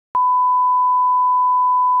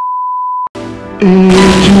We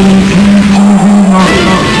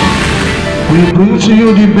bring to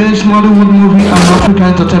you the best Nollywood movie and African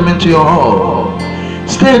entertainment to your hall.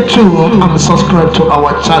 Stay tuned and subscribe to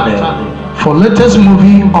our channel for latest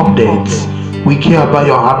movie updates. We care about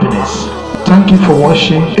your happiness. Thank you for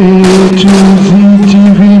watching A2Z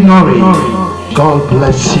TV. God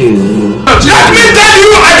bless you. Let me tell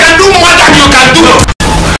you, I can do more than you can do.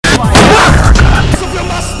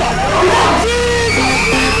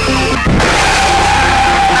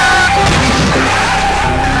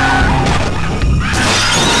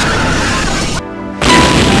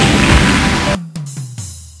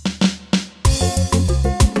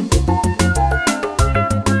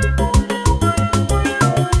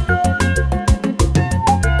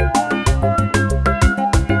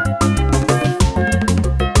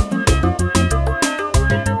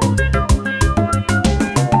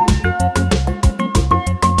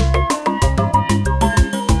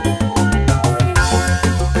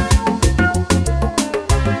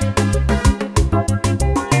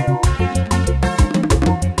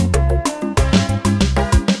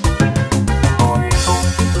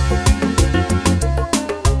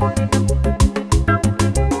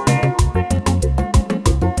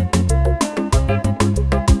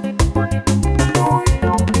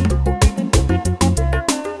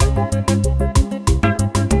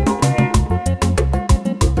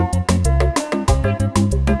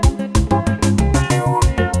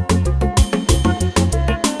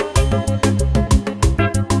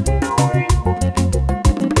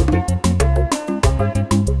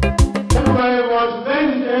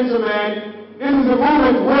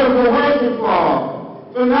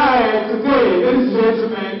 Today, ladies and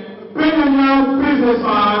gentlemen, bring a new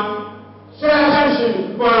businessman,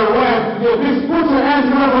 celebration for a wife today. Please put your hands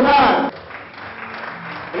together for that.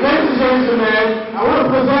 Ladies and gentlemen, I want to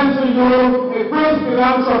present to you a great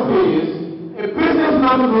philanthropist, a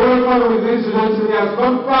businessman to be welcomed with this today. He has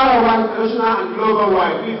gone far away, national and global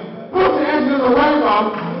wide. Please put your hands together, welcome.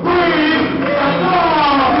 Please, hello.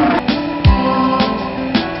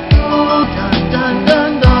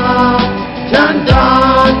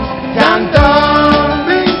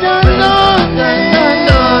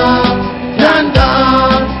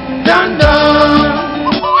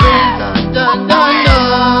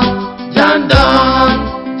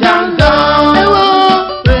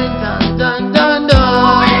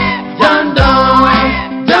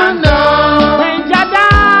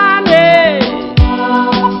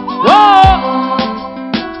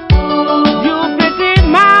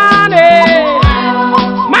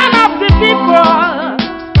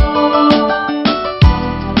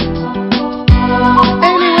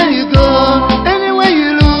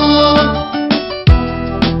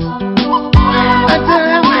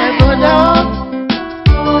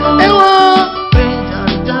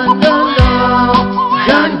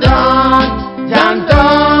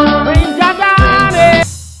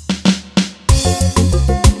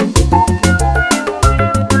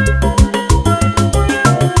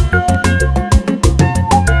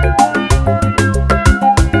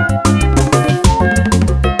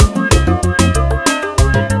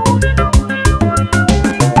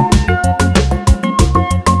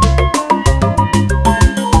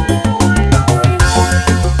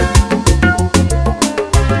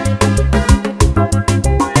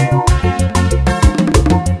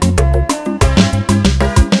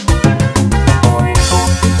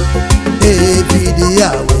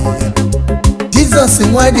 Jesus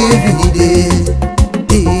in why David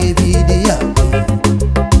Yahweh.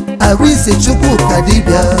 I wish a chuku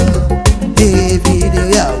kadibia David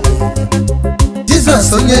Yahweh.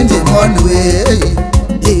 Jesus on your Monway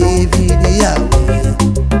David Yahweh.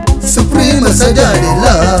 Supreme Sajadi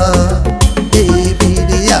love David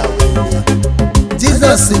Yahweh.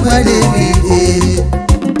 Jesus in why David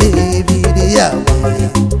Yahweh.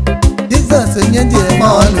 Jesus on your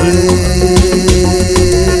Monway.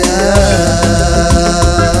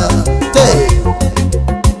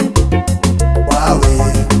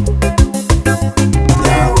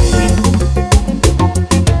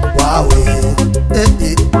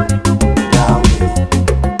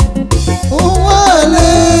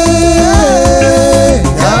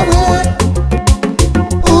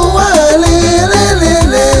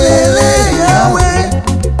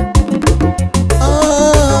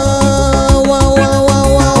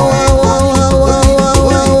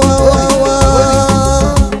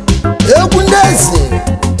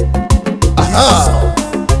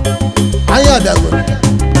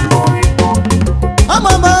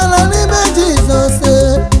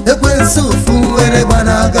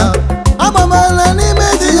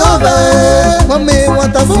 Mami,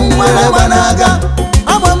 what a fool,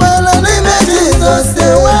 I'm a man.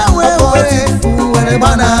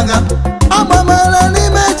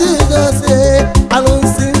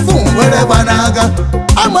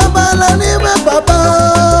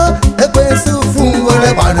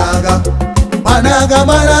 banaga,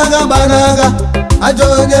 banaga, banaga.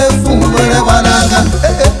 Ajonye fumore banaga.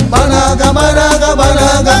 Banaga, banaga,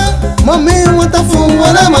 banaga. Mommy want a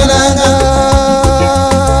fumore banaga.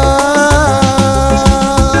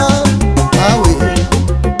 Awe.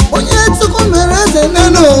 Onye tsukumereze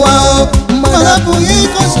nenu wa. Manapu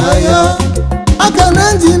yiko shayo.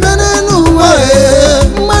 Akananji menenu wa.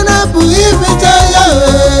 Manapu ibichaya.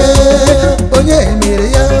 Onye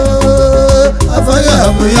mire ya. Afaya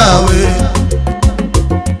bu Yahweh.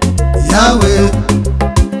 Yahweh.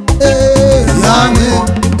 Yahweh.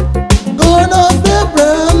 God of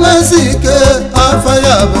Abraham,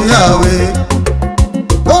 Afaya bu Yahweh.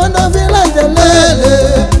 God of Elijah,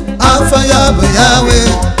 Afaya bu Yahweh.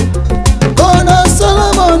 God of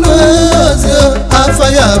Solomon,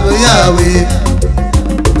 Afaya bu Yahweh.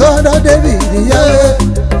 God of David,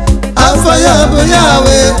 Yahweh. Afaya bu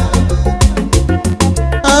Yahweh.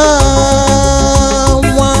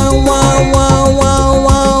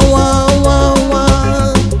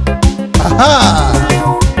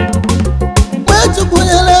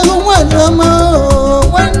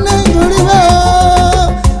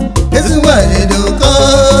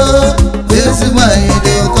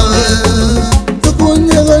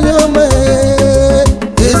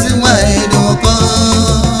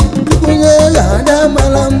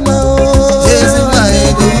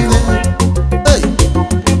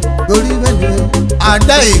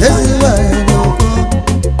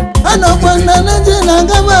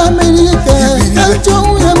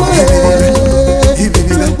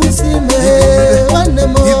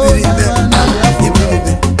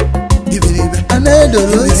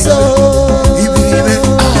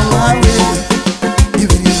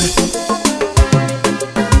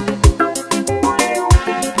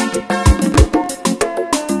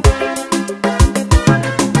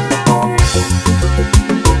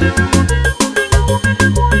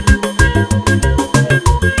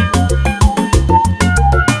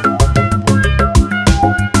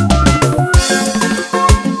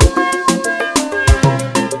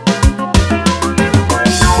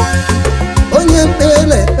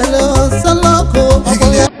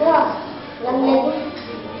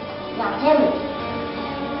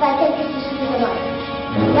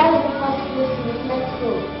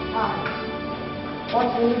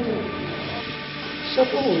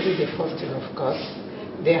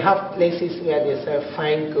 Places where they sell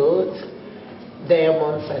fine gold,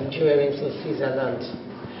 diamonds and jewelry in Switzerland.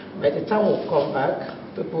 By the time we come back,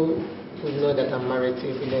 people will know that I'm married to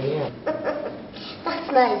a billionaire. That's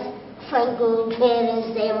nice. Fine gold, diamonds,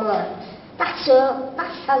 diamonds. That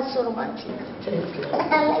sounds so romantic. Thank you.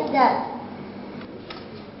 I like that.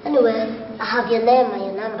 Anyway, I have your name and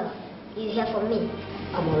your number. You hear from me?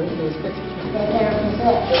 I'm already expecting you. Take care of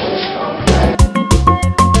yourself.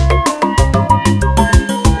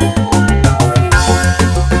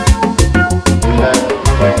 Not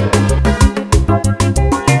 12.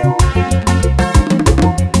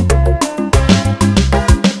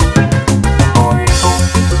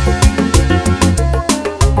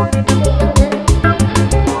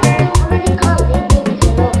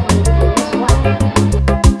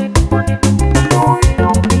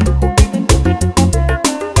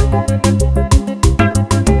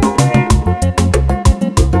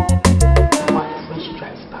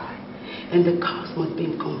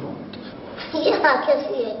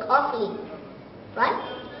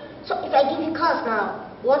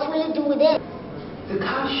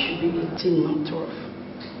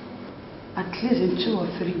 At least in 2 or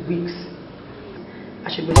 3 weeks, I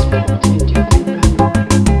should be expecting to do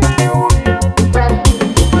brand new.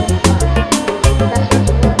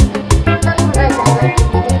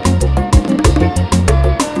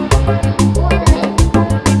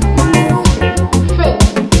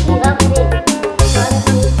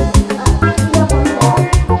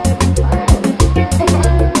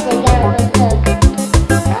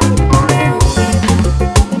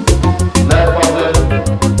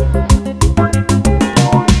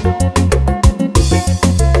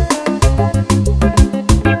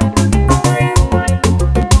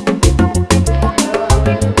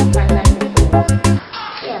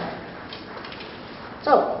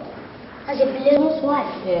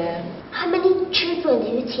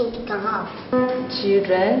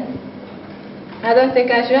 Children? I don't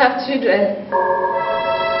think I should have children.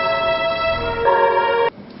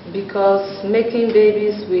 Because making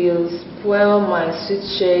babies will spoil my sweet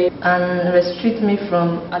shape and restrict me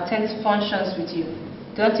from attending functions with you.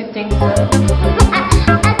 Don't you think so? I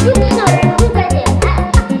think so. Who got it?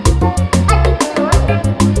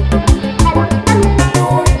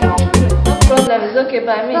 No problem. It's okay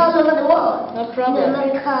by me. All over the world. No problem. In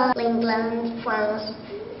America, England, France.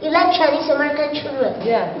 You like Chinese American children?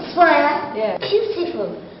 Yeah. Fire? Yeah.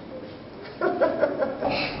 Beautiful.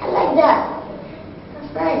 I like that. That's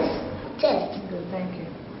nice. Test. Good, thank you.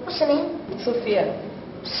 What's your name? Sophia.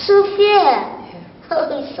 Sophia. Yeah. Oh,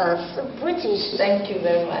 you sound so British. Thank you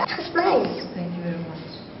very much. That's nice. Thank you very much.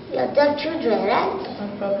 You're deaf children, right? No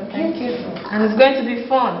problem, thank you. And it's going to be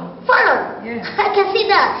fun. Fun. Yeah. I can see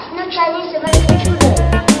that. You know, Chinese American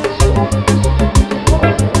children.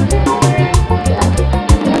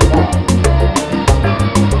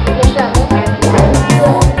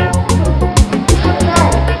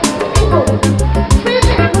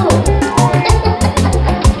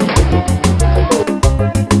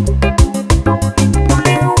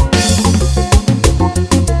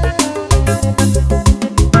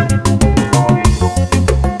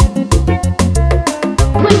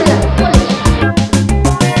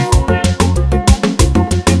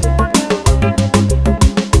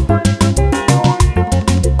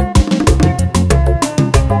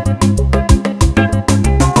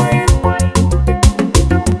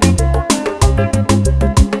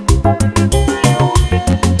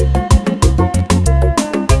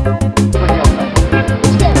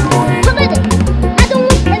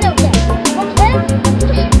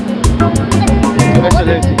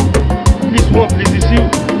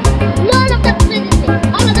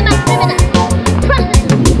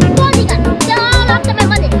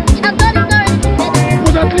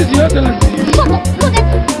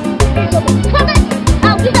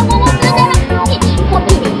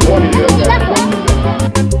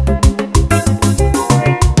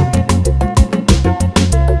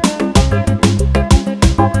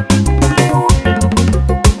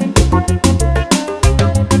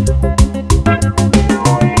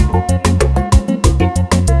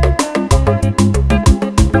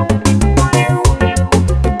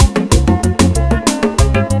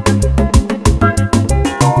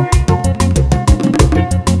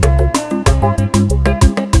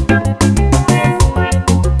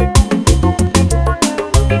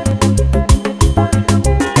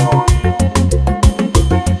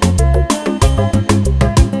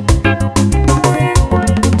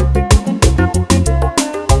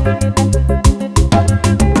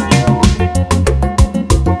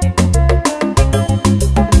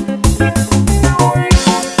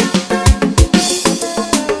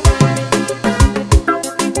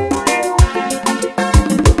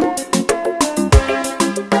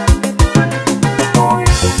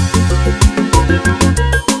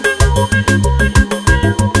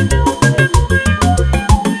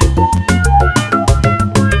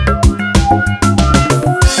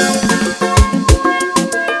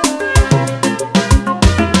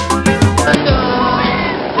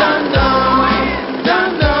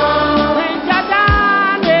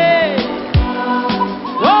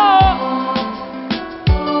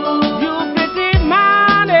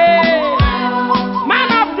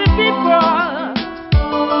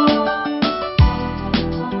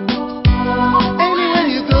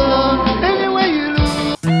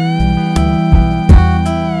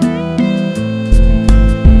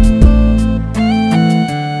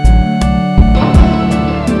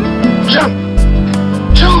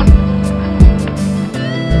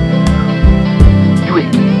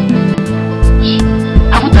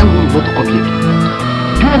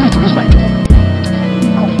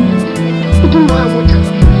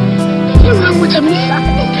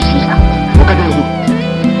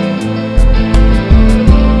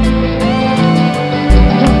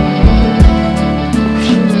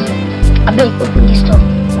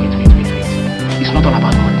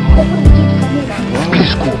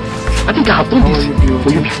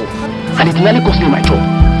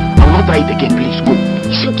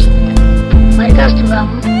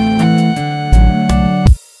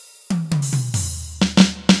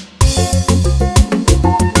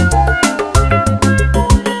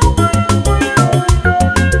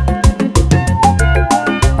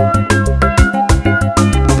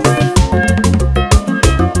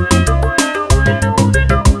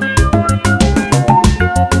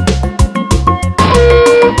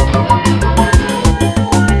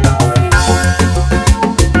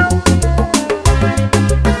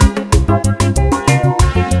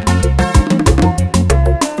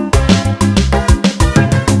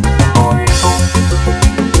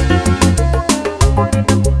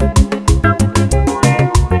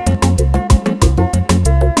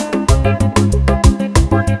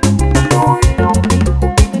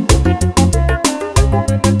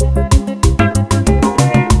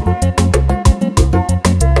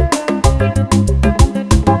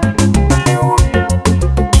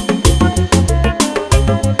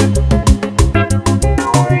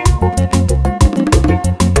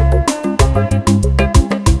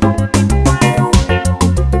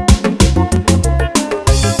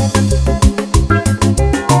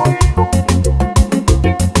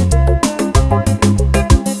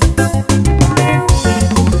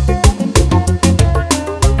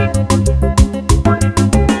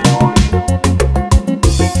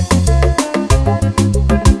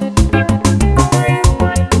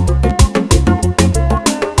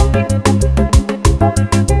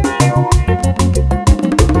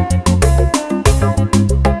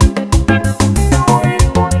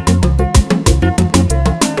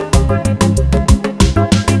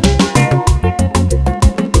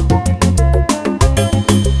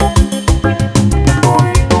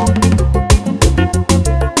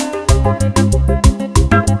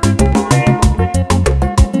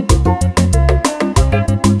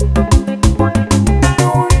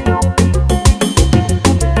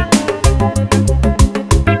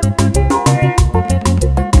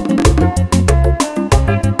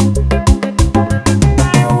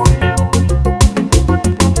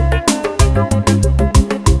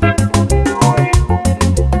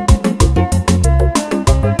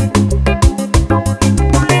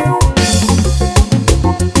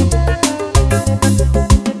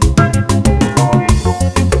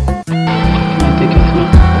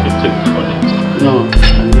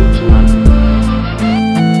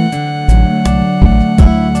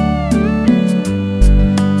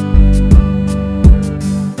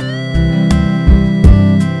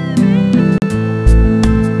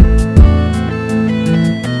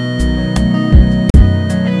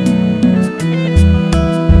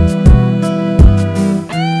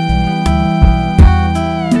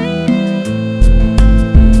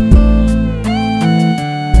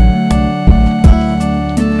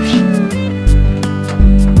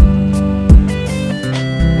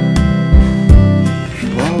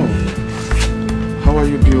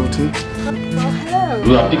 you guilty? Hello.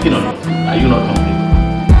 You are picking on it. Are you not hungry?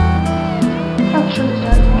 Actually,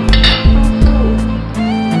 Daddy, I'm full.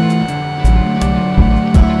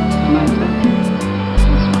 Samantha,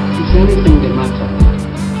 is anything the matter?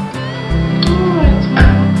 Alright,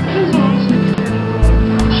 Mom. Please don't sleep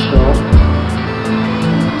anymore. Sure.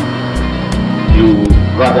 You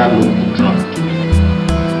rather look drunk to me.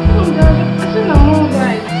 Oh, Daddy, I said I'm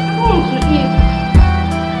alright. I want to eat.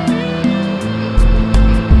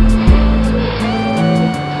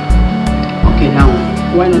 Okay, now,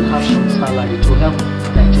 why not have some salad? It will help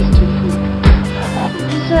digest your food.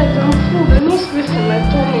 Besides, I'm full. There's no space in my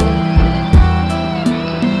tummy.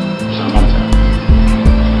 Samantha,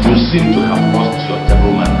 you seem to have lost your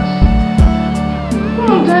table manners.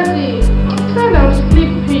 Oh, Daddy, I'm tired and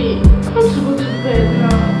sleepy. I want to go to bed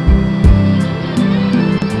now.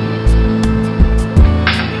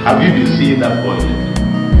 Have you been seeing that boy lately?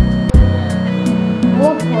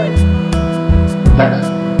 What boy? That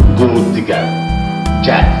gold digger,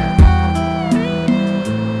 Jack.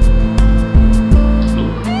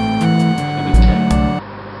 Look, let me tell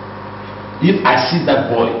you. If I see that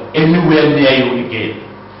boy anywhere near you again,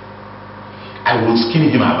 I will skin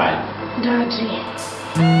him alive. Daddy.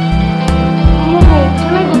 Mommy,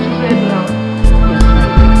 can I go to bed now? Yes, I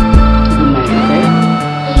will. Good night, okay?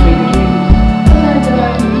 Sweet dreams.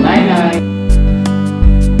 Night night.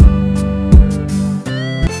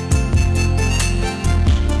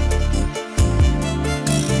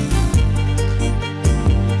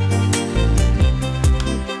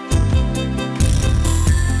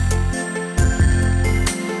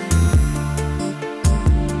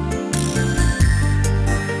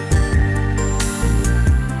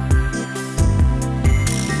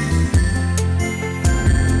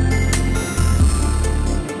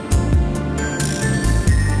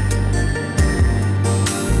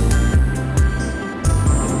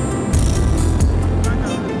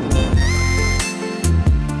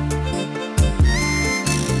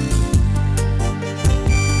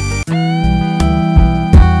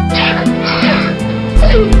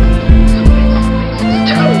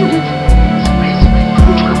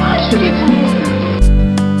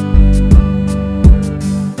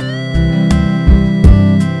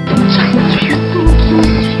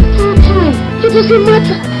 It doesn't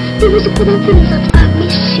matter. The most important thing is that I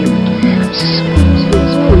miss you. I'm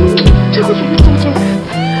sorry. Jack, what will you do?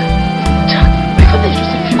 Jack, my father is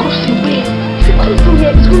just if he goes away. If he comes from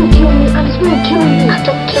here, it's going to kill me and it's going to kill you. I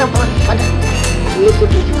don't care about my father. I miss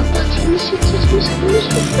everything about you. I miss you, I miss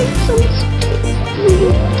your friends. I miss you.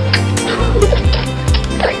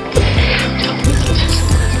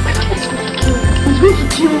 My father is going to kill me. He's going to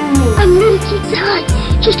kill me. I'm ready to die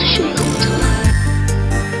just to show you how much I love you.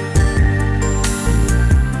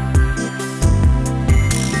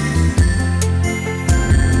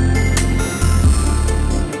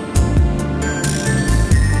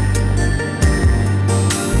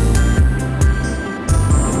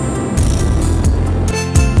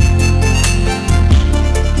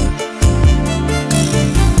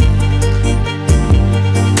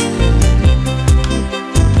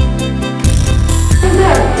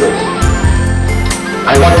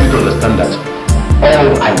 I want you to understand that all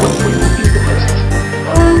I want for you is the best.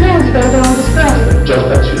 Yes, but I don't understand. Just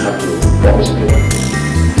that you have to promise me one thing.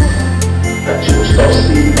 That you will stop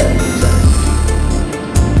seeing that nuisance.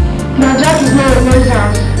 My Jack is not a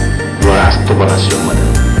nuisance. You are as stubborn as your mother.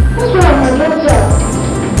 That's why I'm my daughter.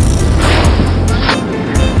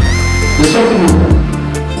 There's something wrong.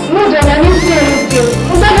 No, Dad, I didn't say anything.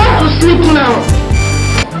 But I have to sleep now.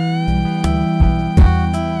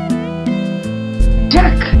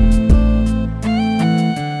 Jack.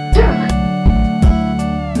 Jack.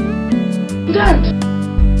 Dad.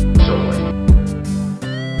 So,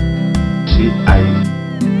 see, I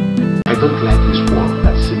don't like this war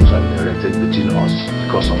that seems to have been erected between us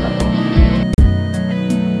because of that one.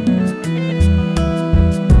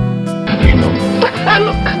 You know.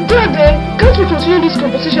 Dad, can't we continue this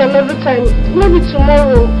conversation another time? Maybe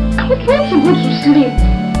tomorrow. I want to go to sleep.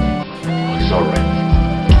 It's alright.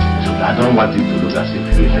 So I don't want you to look as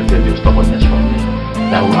if you inherited your stubbornness from me.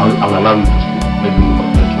 I'll allow you to sleep. Maybe we'll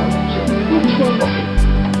continue tomorrow. Okay.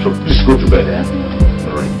 So please go to bed, eh?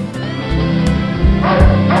 Alright.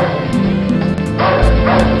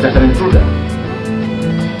 There's an intruder.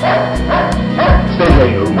 Stay here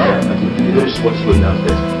in your room. I think this is what's going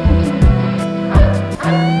downstairs.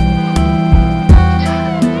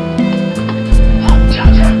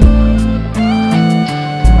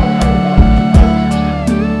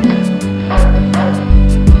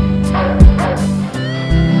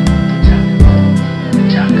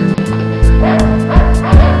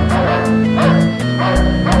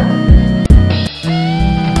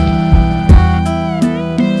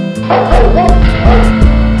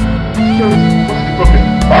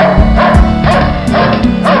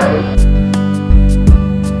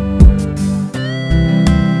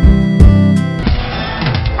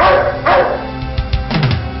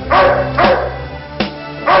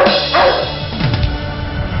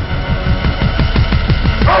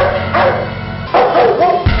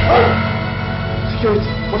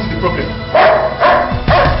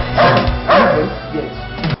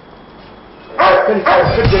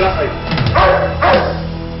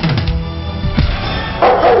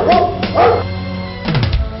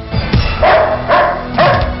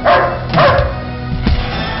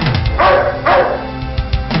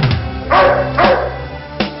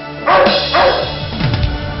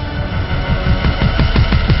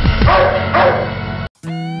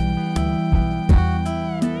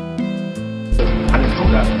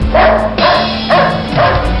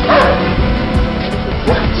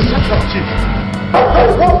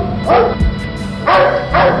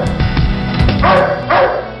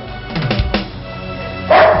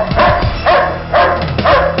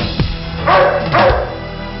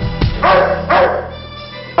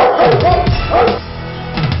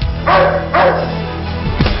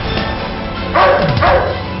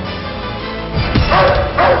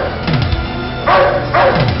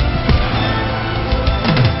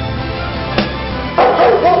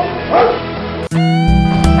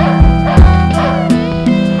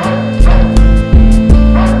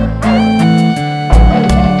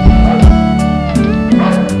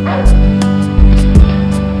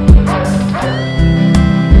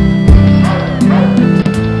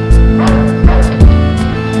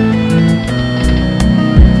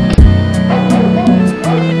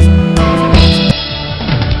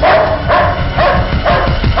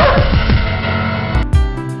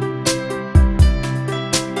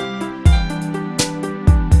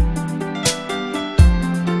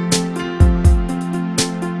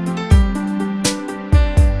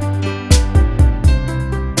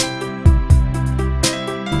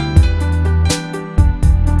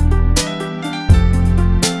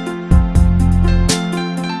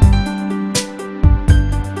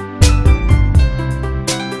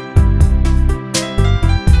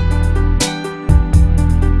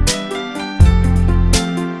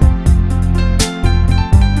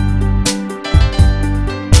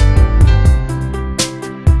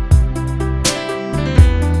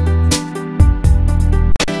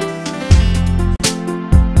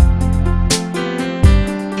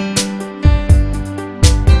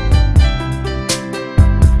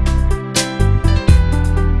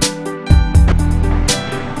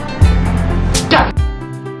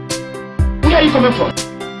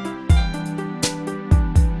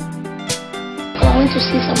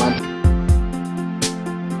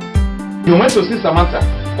 You went to see Samantha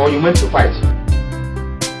or you went to fight?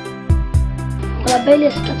 Well, I barely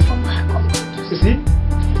escaped from my comfort. You see?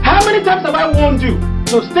 How many times have I warned you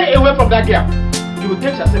to stay away from that girl? You will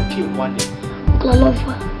get yourself killed one day. Uncle, I love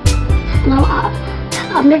her. Now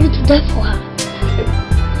I'm ready to die for her.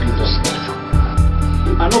 I'm just die for her.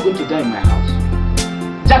 You are not going to die in my house.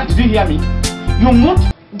 Jack, did you hear me? You won't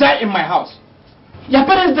die in my house. Your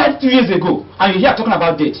parents died 2 years ago and you're here talking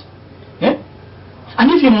about date. Eh? And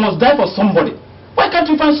if you must die for somebody, why can't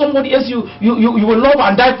you find somebody else you will love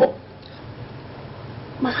and die for?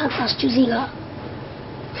 My heart has chosen her.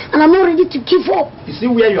 And I'm not ready to give up. You see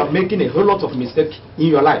where you are making a whole lot of mistakes in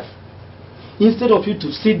your life. Instead of you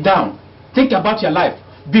to sit down, think about your life,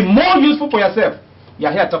 be more useful for yourself. You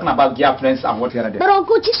are here talking about girlfriends and what you are doing. But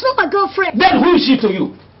Uncle, she's not my girlfriend. Then who is she to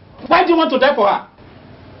you? Why do you want to die for her?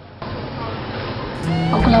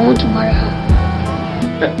 Uncle, I want to marry her.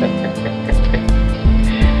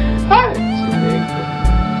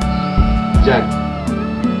 Jack,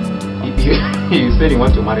 you said you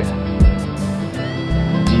want to marry her.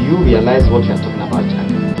 Do you realize what you are talking about, Jack?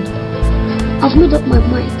 I've made up my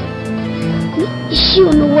mind. Is she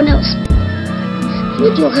or no one else? I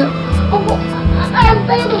need your help. Uncle, I am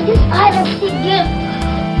tired of this hide and seek game.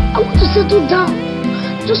 I want to settle down.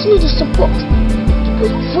 I just need the support.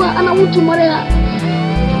 For her, and I want to marry her.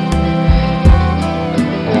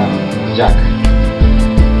 Jack,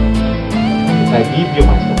 if I give you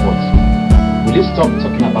my support, will you stop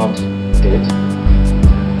talking about death?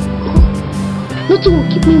 Nothing will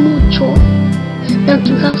keep me more joy than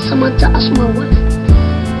to have Samantha as my wife.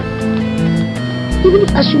 Even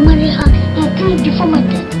if I should marry her and kill her before my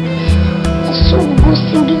death, my soul will go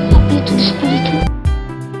singing happily to the spirit.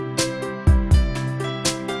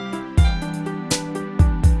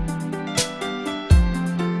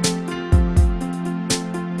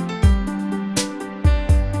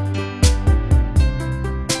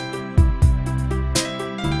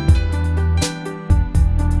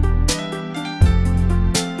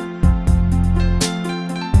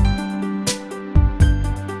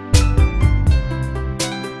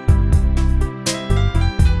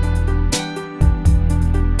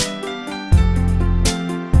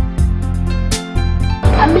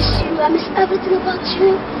 I miss everything about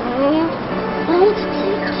you. When I want to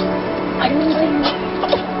think, I remember you.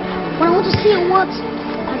 When I want to say a word,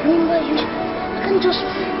 I remember you. I can just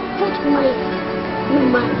put my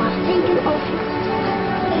thinking off you.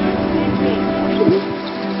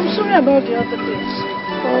 I'm sorry about the other place.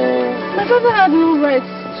 My father had no right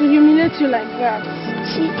to humiliate you like that.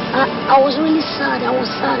 See, I was really sad. I was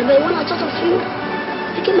sad. But when I thought of you,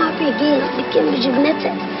 I became happy again. I became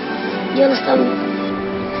rejuvenated. Do you understand me?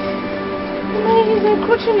 He's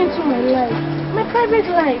encroaching into my life, my private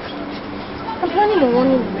life. I'm planning on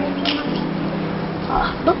running away.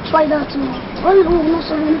 Don't try that too. Running home will not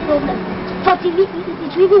solve any problem. In fact, it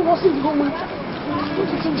really wasn't the whole matter.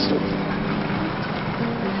 Don't you think so?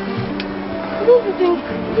 Don't you think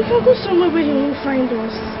we can go somewhere where he won't find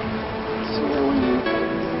us?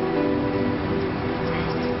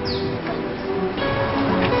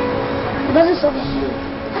 It doesn't solve the issue.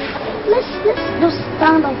 Let's just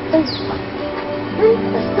stand and face.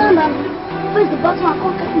 Let's stand and face the battle and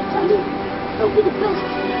conquer Italy. That will be the best.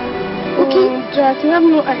 Okay? Jack, you have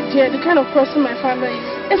no idea the kind of person my father is.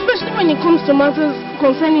 Especially when it comes to matters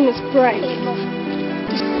concerning his pride. Hey, love.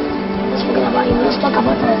 Let's forget about him. Let's talk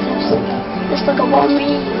about ourselves. Let's talk about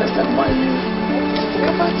me. Let's talk about you. Let's talk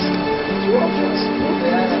about two of us.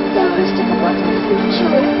 Yeah, let's talk about our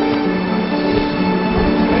future.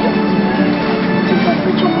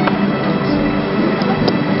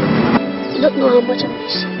 You don't know how much I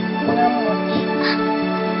miss you. How much?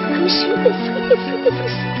 I miss you every second.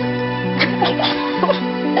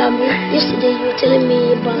 Yesterday you were telling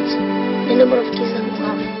me about the number of kids that we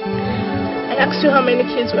have. I asked you how many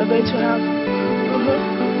kids we're going to have.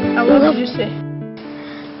 And what did you say?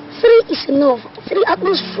 3 is enough. 3 at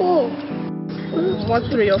most 4. What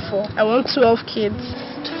 3 or 4? I want 12 kids.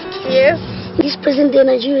 Yes. This present day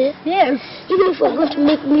Nigeria? Yes. Even if we're going to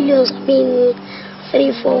make millions, I mean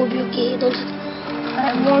 3, 4 will be okay, don't you?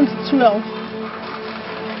 I want 12.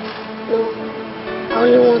 No, I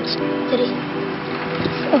only want 3.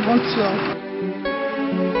 I want 12.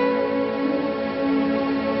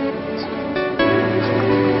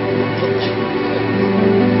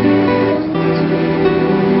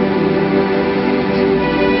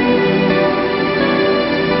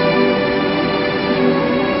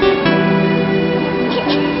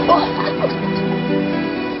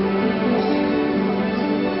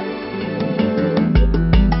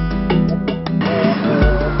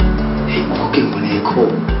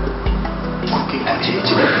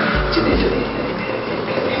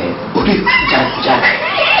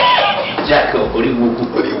 Jack,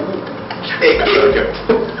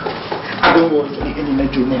 I don't want to any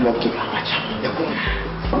major name of Jack.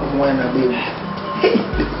 When I will.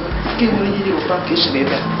 Give me your vacation.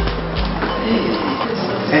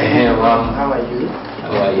 Hey, how are you?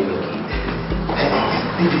 How are you?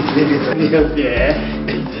 Leave it. Yeah.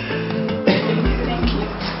 Thank you.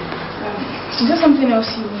 Is there something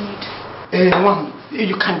else you need?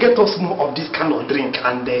 You can get us more of this kind of drink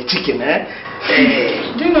and chicken,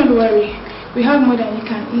 Do not worry. We have more than you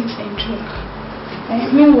can eat and drink.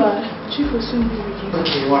 Meanwhile, Chief will soon be with you.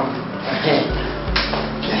 Okay,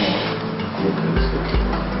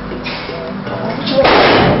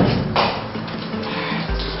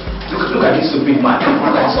 Look at this big man.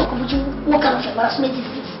 What kind of embarrassment is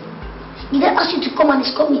this? Did I ask you to come and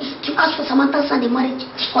escort me to ask for Samantha's hand in marriage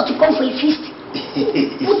or to come for a feast?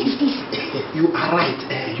 What is this? You are right,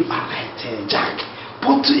 Jack.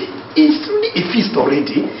 But it's really a feast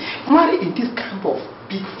already. Marry in this kind of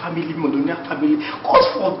big family, Billonaria family, calls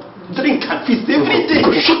for drink and feast every day.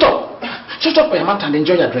 Shut up! Shut up, your mouth and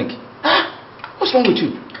enjoy your drink. What's wrong with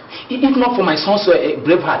you? If not for my son's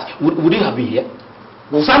brave heart, would you have been here?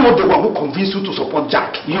 Was I not the one who convinced you to support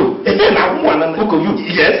Jack? You? You?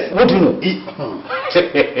 Yes. What do you know?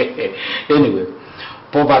 Anyway,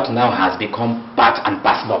 poverty now has become part and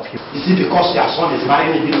parcel of you. Is it because your son is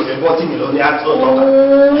marrying a multi-millionaire daughter?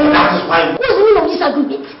 That is why. What's the meaning of this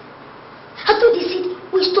agreement? I thought they said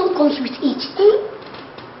wisdom comes with age.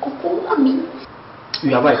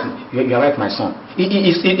 You are right. You are right, my son.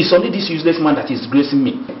 It's only this useless man that is gracing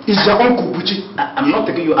me. It's your uncle, Buchi. I'm not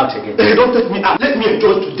taking you out again. Hey, don't take me out. Let me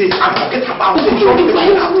enjoy today and forget about it. Don't take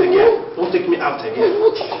me out again. Don't take me out again.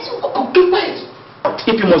 Be quiet.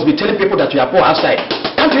 If you must be telling people that you are poor outside,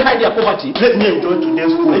 can't you hide your poverty? Let me enjoy today's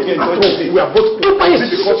food. Let me enjoy today. We are both poor.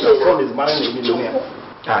 Because your son is marrying a millionaire.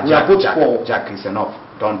 We are both poor. Jack is enough.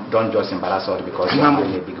 Don't just embarrass us because you are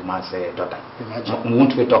marrying a big man's daughter.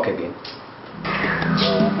 Won't we talk again?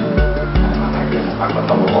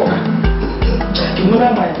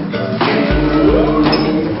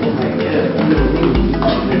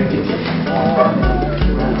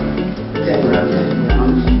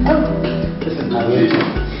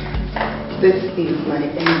 This is my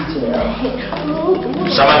angel.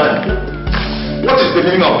 Samantha, what is the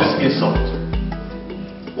meaning of this insult?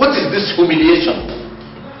 What is this humiliation?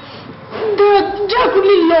 Dad, Jack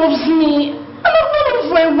really loves me. And I've known him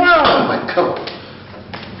for a while. Oh my God.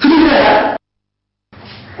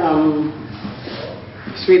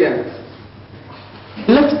 Sweetheart,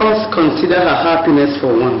 let us consider her happiness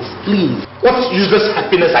for once, please. What useless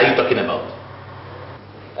happiness are you talking about?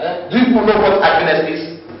 Do you know what happiness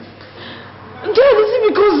is? Dad, is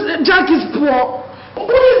it because Jack is poor?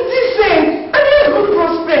 What is decent? And he has good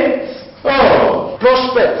prospects. Oh,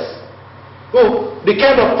 prospects. Oh, the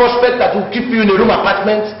kind of prospect that will keep you in a room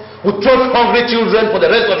apartment with 12 hungry children for the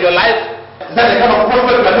rest of your life? Is that the kind of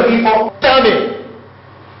prospect you are looking for? Tell me.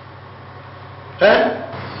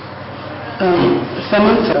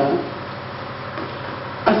 Samantha,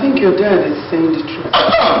 I think your dad is saying the truth.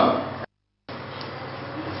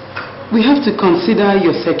 We have to consider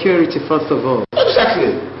your security first of all.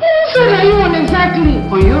 Exactly. Whose side are you on exactly?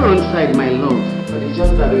 On your own side, my love. But it's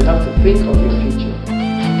just that we have to think of your future.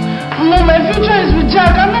 No, my future is with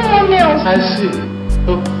Jack. I don't want else. I see.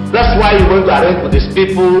 That's why you're going to arrange for these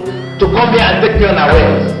people to come here and take me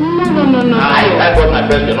unawares. No. I thank God my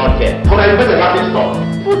friends, you're not here. But I better have this talk.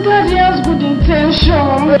 But Daddy has good intentions.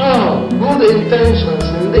 Oh, good intentions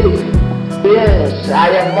indeed. Yes, I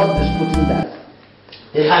am not disputing that.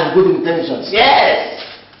 He has good intentions. Yes.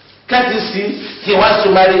 Can't you see? He wants to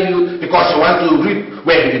marry you because he wants to reap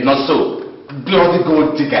where he did not sow. Bloody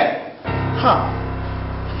gold digger.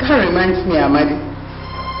 That reminds me, Amadi.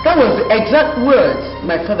 That was the exact words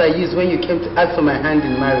my father used when you came to ask for my hand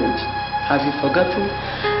in marriage. Have you forgotten?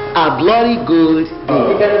 A bloody gold.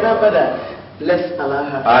 You can remember that. Let's allow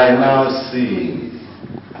her. I now see.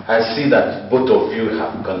 I see that both of you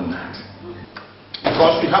have gone mad.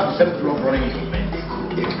 Because we have the same club running in your veins.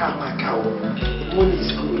 Money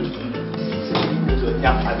is good.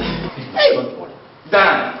 Hey!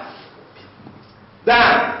 Dan!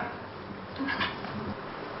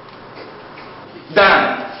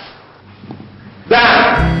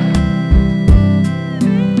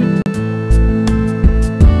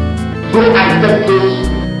 Go and take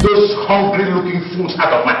those hungry looking fools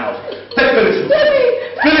out of my house. Take Phyllis.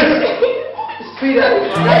 Phyllis! Sweetheart,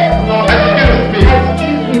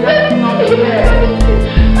 Excuse me, that's not fair.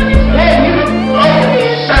 Hey, you! Oh,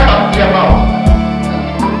 shut up your mouth.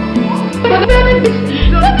 Daddy, please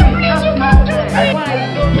don't do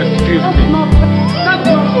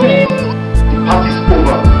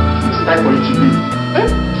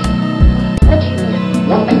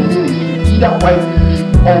wife,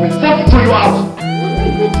 or we force to throw you out.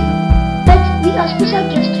 Wait. But we are special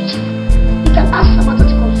guests to Chief. We can ask Samantha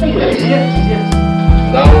to confirm. Yes.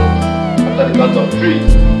 Now, after the count of 3,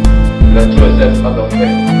 let's throw yourself out of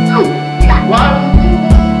bed. No. 1,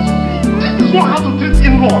 2, 3. This is not how to treat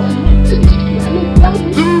in-laws.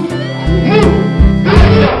 2, move!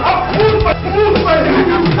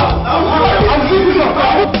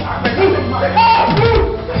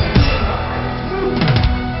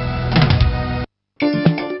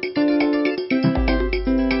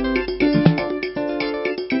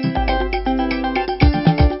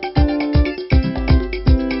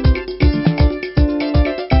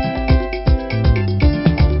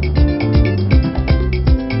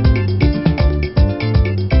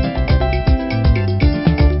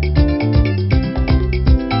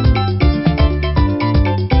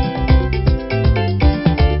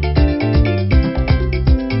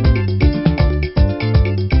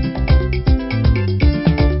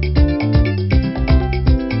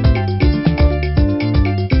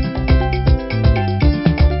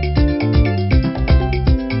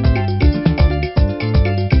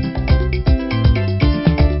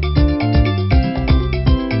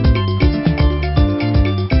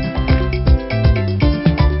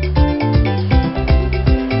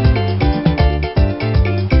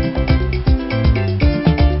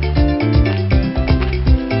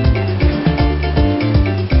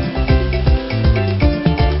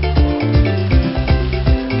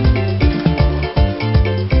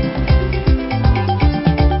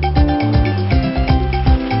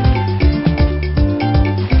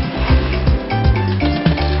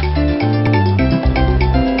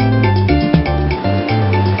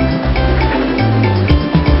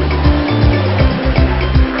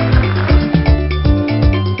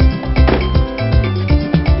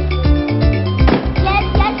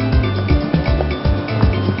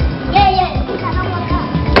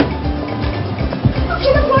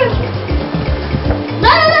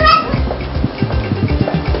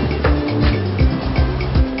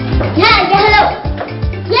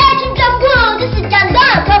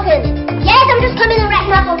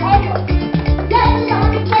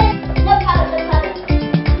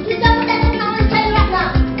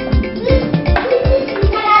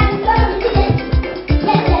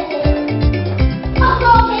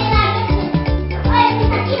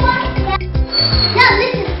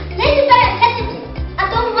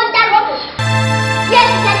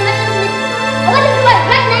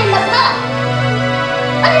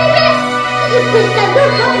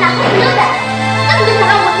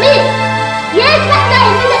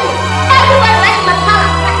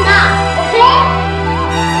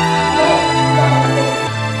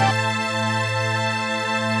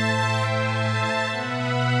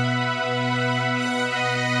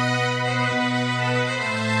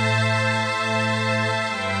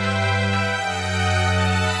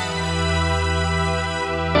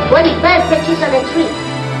 When the bird perches on a tree,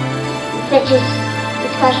 it perches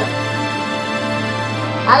with caution.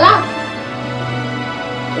 Alarm!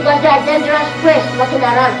 Because there are dangerous prey walking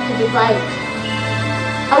around to devour it.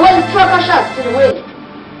 And when you throw caution to the wind,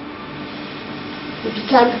 you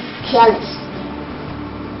become careless.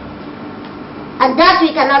 And that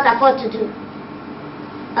we cannot afford to do.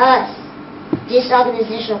 Else, this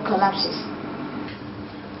organization collapses.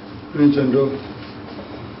 Jadon,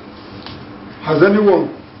 has anyone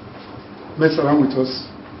messed around with us?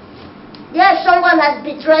 Yes, someone has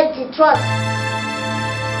betrayed the trust.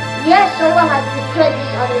 Yes, someone has betrayed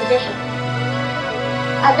this organization.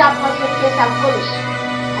 And that person says I'm foolish.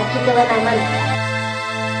 I took away my money.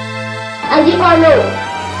 And you all know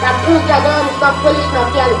that Prince Jadon is not foolish nor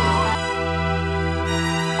careless.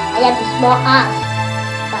 I am the small ass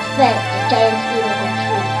that fed the giant evil of the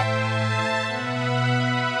tree.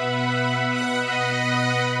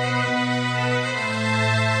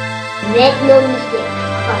 Make no mistake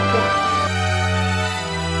about that.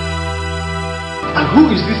 And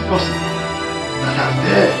who is this person that has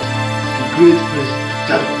dared the great Prince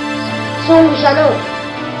Jadon? So we shall know.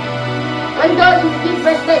 When those who give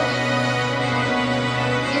respect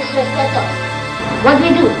disrespect us, what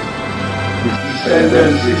we do? We send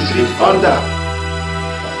them 6 feet under.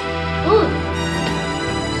 Good.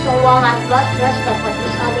 Someone has lost respect for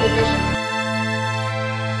this organization.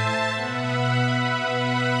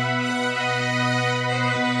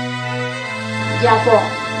 Therefore,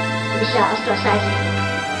 we shall ostracize him.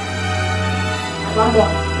 One more.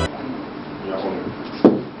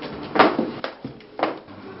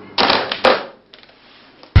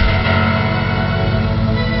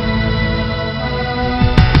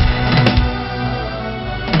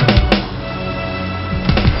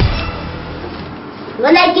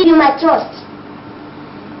 When I give you my trust,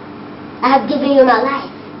 I have given you my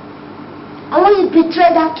life. And when you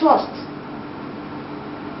betray that trust,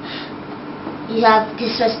 you have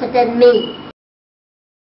disrespected me.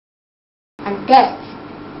 And death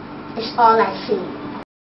is all I see.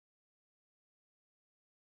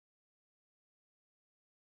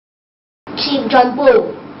 Chief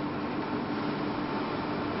Jumbo,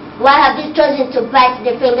 why have you chosen to bite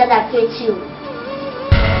the finger that feeds you?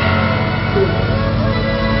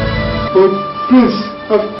 But please,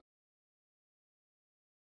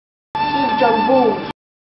 Chief Jumbo,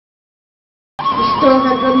 you stole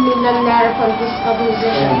 100 million naira from this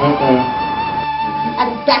organization.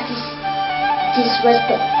 And that is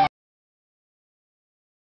disrespect.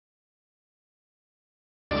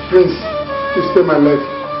 Prince, please spare my life.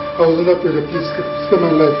 I was under pressure. Please spare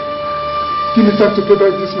my life. Give me time to pay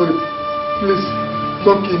back this money. Please,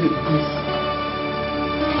 don't kill me, please.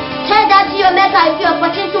 Tell that to your maker if you are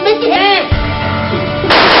opportunity to meet him.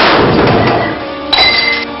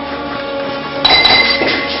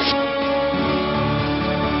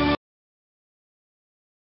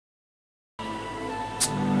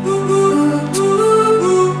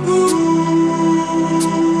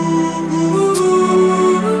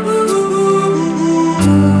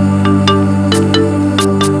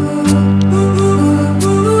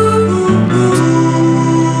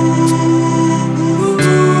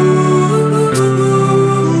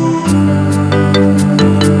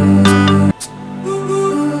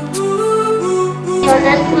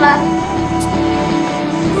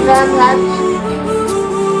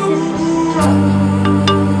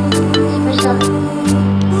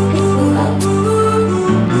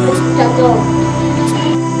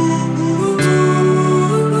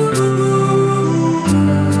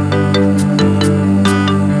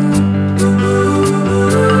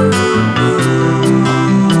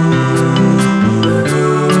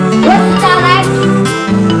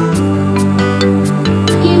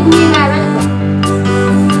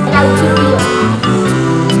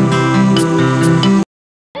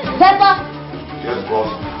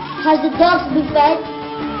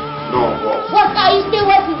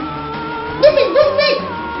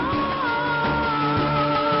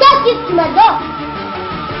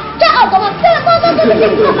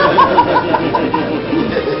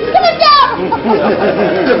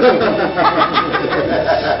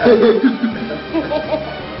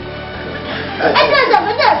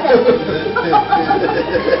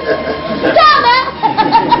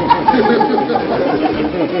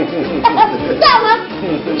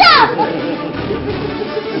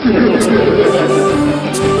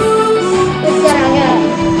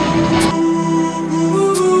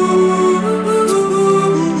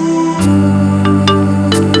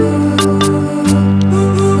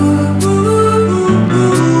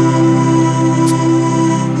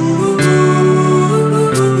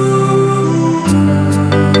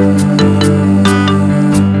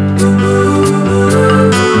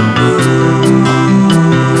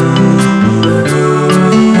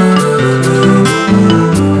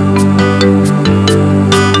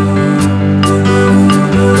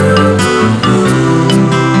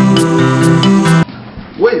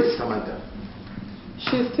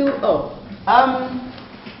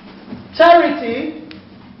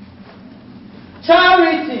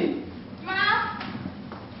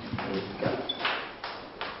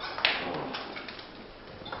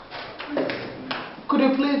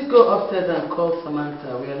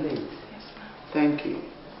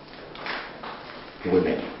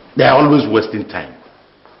 Wasting time.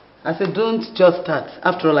 I said, don't just start.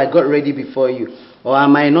 After all, I got ready before you. Or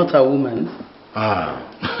am I not a woman?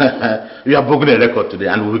 You have broken a record today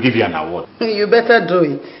and we will give you an award. You better do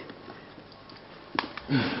it.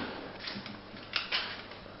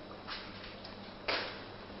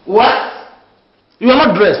 What? You are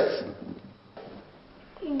not dressed.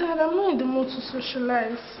 Dad, I'm not in the mood to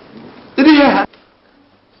socialize. Did you hear her?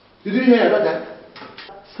 Did you hear her, brother?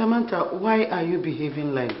 Samantha, why are you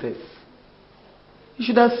behaving like this? You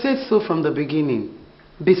should have said so from the beginning.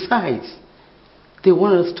 Besides, they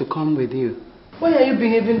want us to come with you. Why are you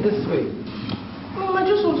behaving this way? Mom, I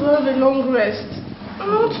just want to have a long rest. I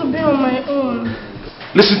want to be on my own.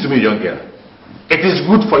 Listen to me, young girl. It is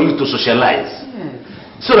good for you to socialize. Yes.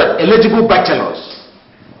 So that eligible bachelors,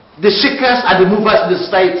 the shakers and the movers in the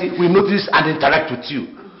society will notice and interact with you.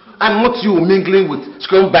 And not you mingling with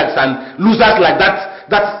scumbags and losers like that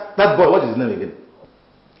boy. What is his name again?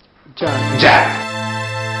 Jack.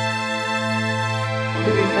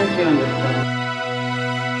 Baby, can't you understand?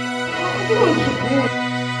 I don't want to go.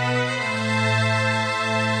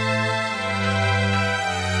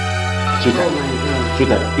 Sweetheart, Oh my God.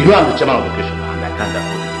 Sweetheart, you know I'm the chairman of the occasion and I can't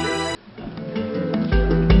afford it.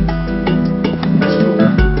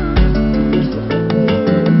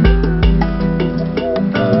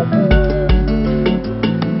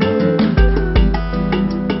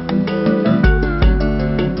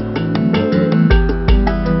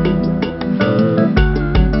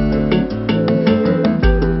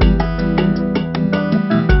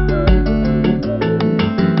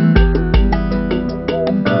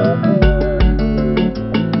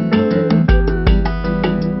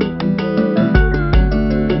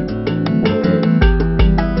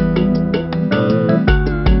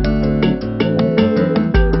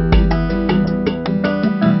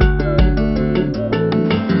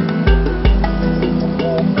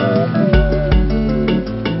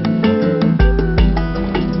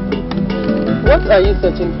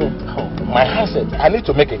 searching for? Oh, my handset. I need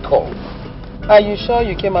to make a call. Are you sure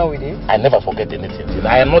you came out with it? I never forget anything.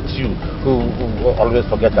 I am not you who always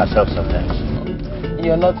forget ourselves sometimes.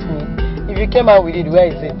 You're not me. If you came out with it, where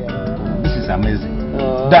is it then? This is amazing.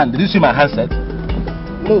 Dan, did you see my handset?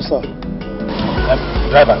 No, sir.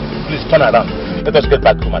 Driver, please turn around. Let us get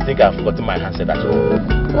back home. I think I've forgotten my handset at home.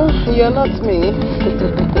 Oh, you're not me.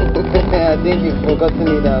 I think you've forgotten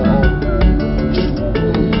it at home.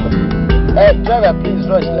 Driver, please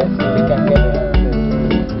rush. Let's see if we can get the handset.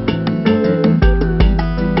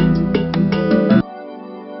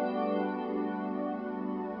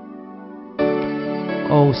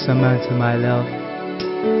 Oh, Samantha, my love,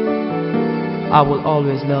 I will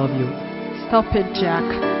always love you. Stop it, Jack.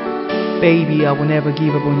 Baby, I will never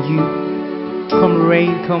give up on you. Come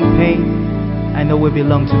rain, come pain, I know we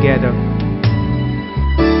belong together.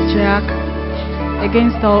 Jack,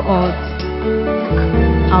 against all odds,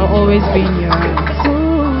 I'll always be in your arms.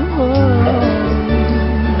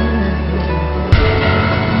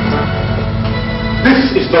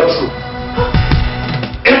 This is not true.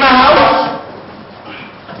 In my house?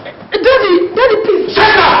 Daddy, please.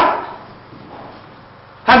 Shut up!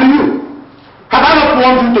 Have I not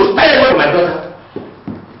warned you to stay away from my daughter?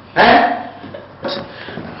 Eh?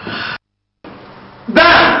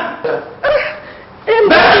 Dan!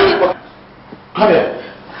 Dan! Come here.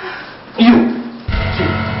 You.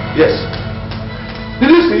 Yes. Did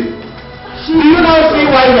you see? Do you now see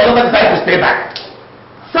why your daughter decided to stay back?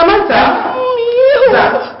 Samantha?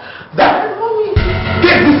 Dan!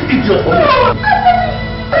 Get this idiot from me.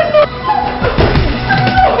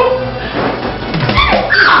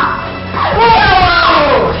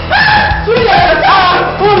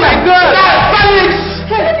 Oh my God! Felix!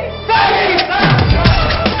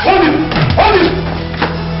 Hold him!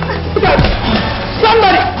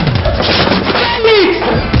 Somebody! Felix!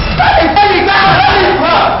 Felix!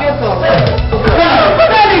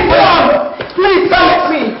 Please help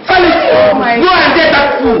me! Felix! Oh my God! Go and get that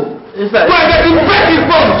fool! Go and get him! Break his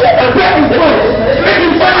bones! Break his bones! Break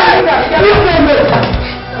his bones!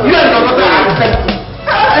 You are not going to accept it.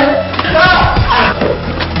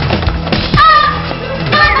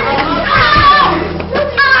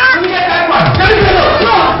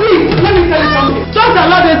 Don't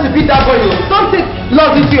allow them to beat that boy. Don't take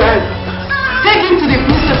laws into your hands. Take him to the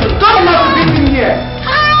police station. Don't allow them to beat him here.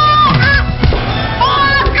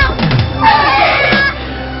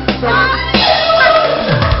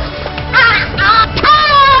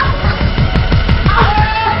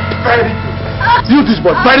 Very good. You this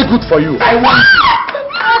boy, very good for you. I want you.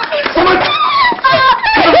 Come on.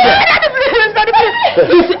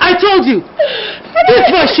 Listen, I told you. This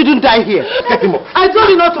boy shouldn't die here. Get him up. I told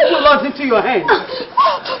you not to put laws into your hands.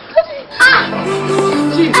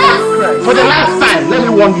 Jesus Christ. For the last time, let me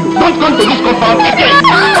warn you. Don't come to this compound again.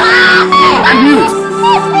 And you,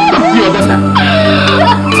 come to your daughter.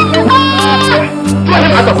 Throw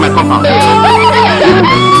him out of my compound.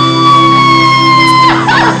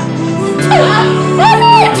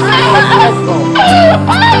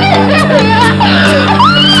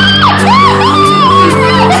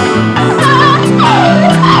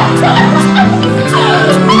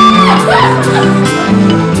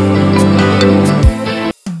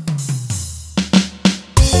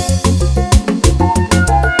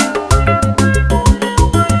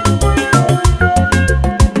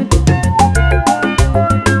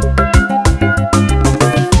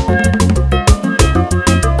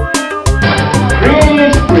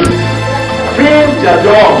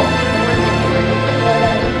 Jadon,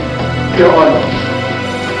 Your Honor,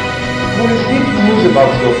 we received news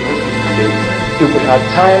about your visit today. If we had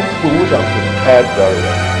time, we would have prepared very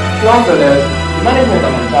well. Nonetheless, the management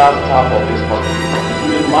and entire staff of this hospital,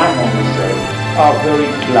 including my humble self, are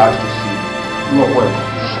very glad to see you. You are welcome.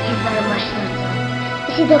 Thank you very much, Doctor.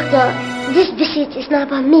 You see, Doctor, this visit is not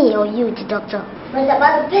about me or you, the doctor. But it's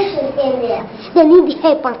about the patients in there. They need the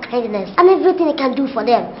help and kindness and everything they can do for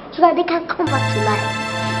them so that they can come back to life.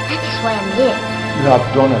 That is why I'm here. You have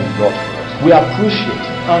done a lot for us. We appreciate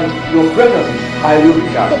it, and your presence is highly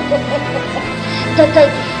regarded. Doctor,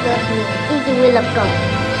 it is not me. It's the will of God.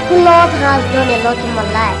 The Lord has done a lot in my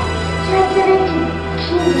life. So I decided to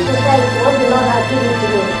give the society what the Lord has given to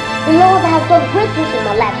me. The Lord has done great things in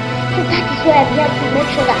my life. So that is why I'm here to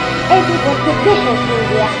make sure that everyone, the patients in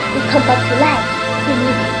there, will come back to life. They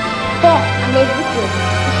need care and everything.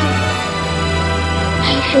 You see,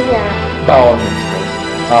 are you sure you're right? By all means,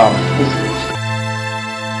 please.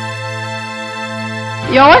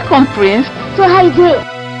 You're welcome, Prince. So how you doing?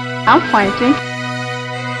 I'm fine, thank you.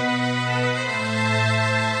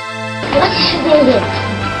 What is she doing here?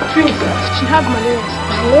 Princess, she has malaria.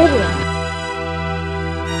 Malaria?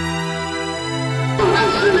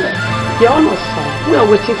 Your Honor, sir, we are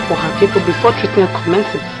waiting for her people before treatment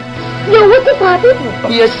commences. You're waiting for her people?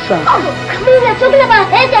 Yes, sir. Oh, I mean, you're talking about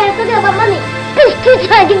head and you're talking about money. Please treat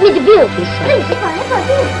her and give me the bill. Yes, sir. Please, help her,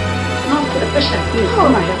 do. No, for the patient, please,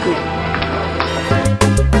 come and help me.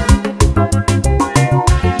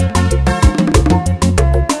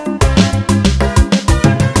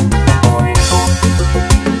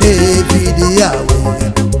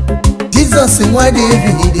 Jesus in why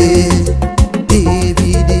David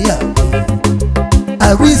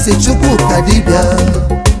Arise Chukwu Kadibia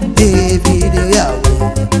David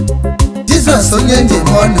Jesus onye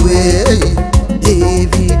monwe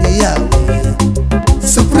David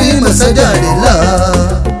Supreme Savior the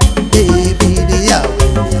Lord David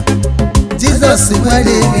Jesus in why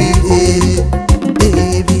David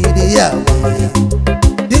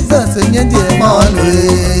Jesus onye monwe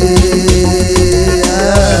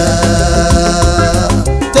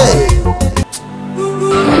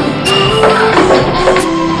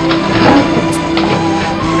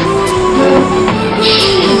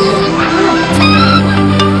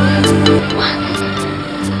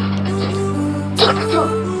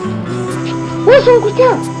What's wrong with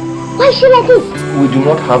her? Why is she like this? We do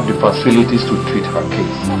not have the facilities to treat her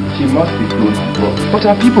case. She must be flown abroad. But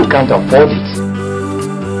our people can't afford it.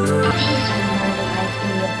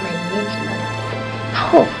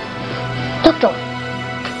 Oh, doctor,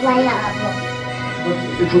 why abroad? But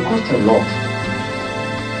it will cost a lot.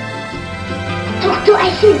 Doctor, I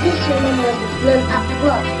see this woman was flown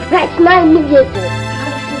abroad. Right now, immediately. I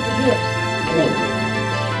will see the bills. Please.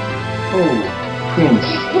 Oh. Prince.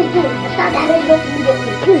 Please do. Start the arrangement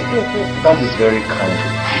immediately. Please. That is very kind.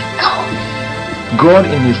 God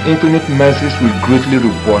in His infinite mercies will greatly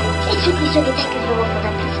reward us. It's okay. Thank you very much for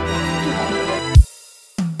that, please.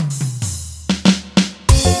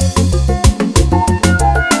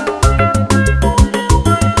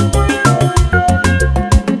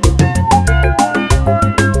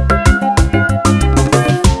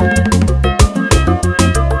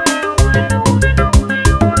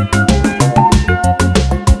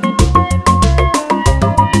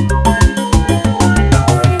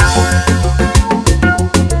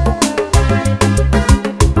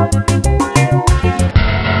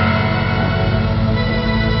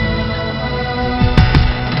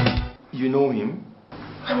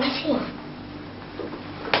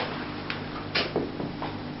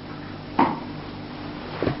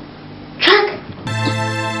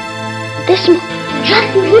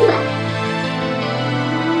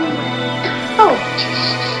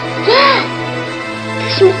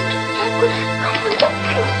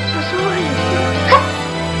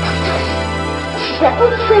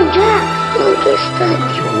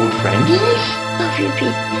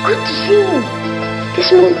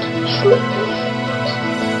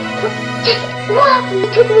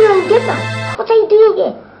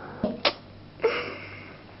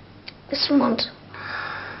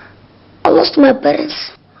 My parents.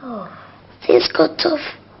 Things got tough.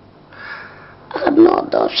 I had no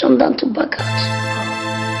other option than to back out.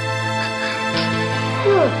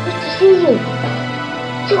 Good to see you.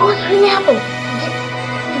 So what really happened?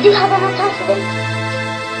 Did you have an accident?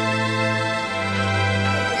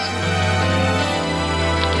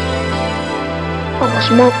 I was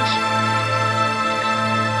mocked.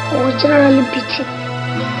 I was generally beaten.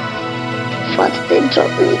 In fact, they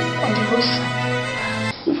dropped me on the roadside.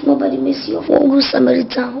 If nobody makes you one good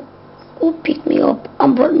Samaritan who picked me up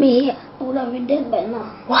and brought me here, I would have been dead by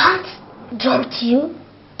now. What? Dumped you?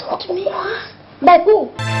 Dumped me? What? By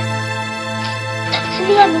who?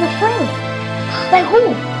 Actually, I'm your friend. By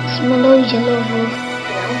who? Small you love you.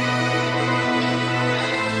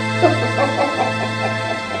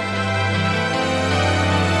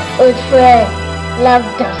 Old friend, love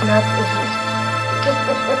does not exist.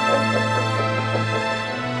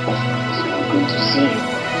 So good to see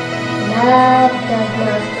you. Love does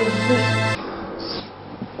not exist.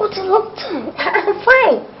 What a long time. I'm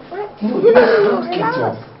fine. No, get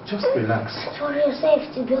up. Just relax. For yourself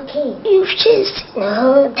to be okay. You've changed.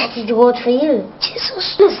 No, that is the word for you.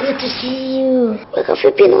 Jesus, it's good to see you. Where have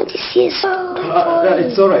you been all these years?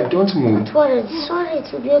 It's alright, don't move. Don't worry, sorry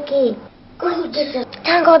to be okay. Good.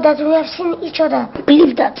 Thank God that we have seen each other. I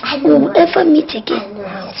believe that we will ever meet again.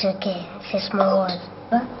 No, it's okay. It's a small word.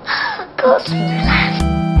 God, relax.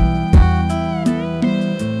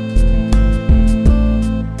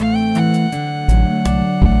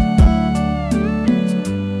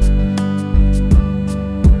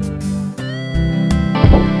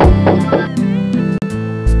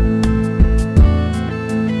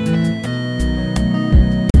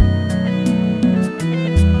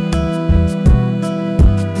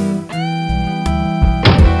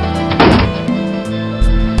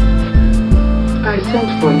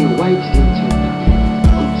 sent for you. Why didn't you?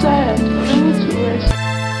 I'm tired. I need to rest.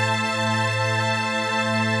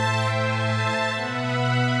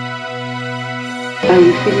 Are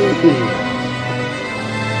you feeling ill?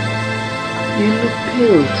 You look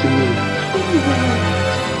pale to me.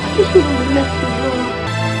 I just want to be left alone.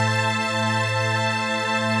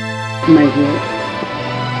 My dear,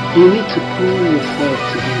 you need to pull yourself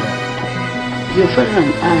together. Your father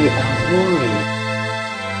and I are worried.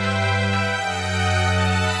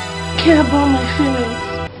 Care about my feelings.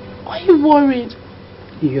 Why are you worried?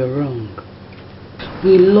 You're wrong.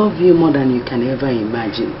 We love you more than you can ever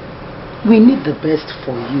imagine. We need the best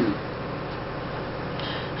for you.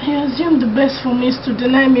 I assume the best for me is to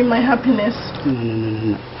deny me my happiness.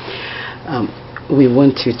 No. We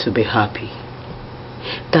want you to be happy.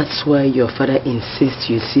 That's why your father insists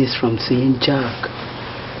you cease from seeing Jack.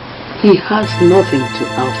 He has nothing to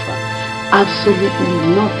offer. Absolutely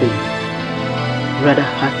nothing. Rather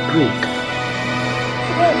heartbreak.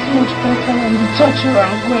 That's much better than the torture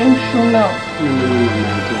I'm going through now. No,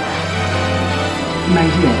 my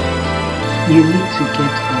dear. You need to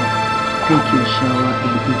get up, take your shower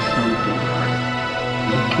and eat something.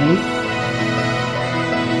 Okay?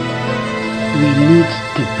 We need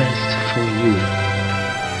the best for you.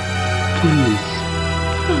 Please.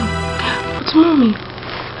 But mommy,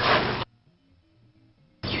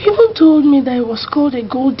 you even told me that he was called a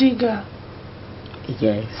gold digger.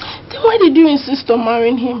 Yes. Then why did you insist on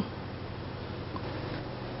marrying him?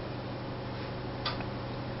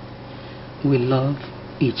 We love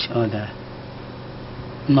each other.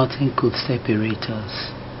 Nothing could separate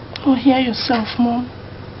us. Oh, hear yourself, Mom.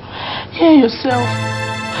 Hear yourself.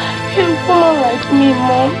 You're a woman like me,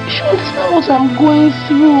 Mom. You should understand what I'm going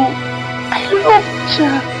through. I love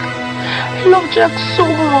Jack. I love Jack so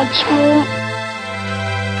much, Mom.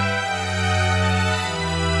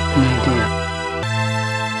 My dear,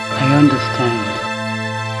 I understand.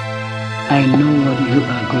 I know what you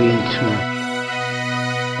are going through.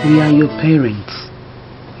 We are your parents.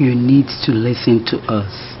 You need to listen to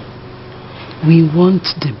us. We want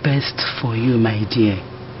the best for you, my dear.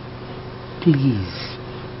 Please.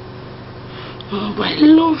 Oh, but I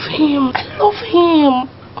love him. I love him.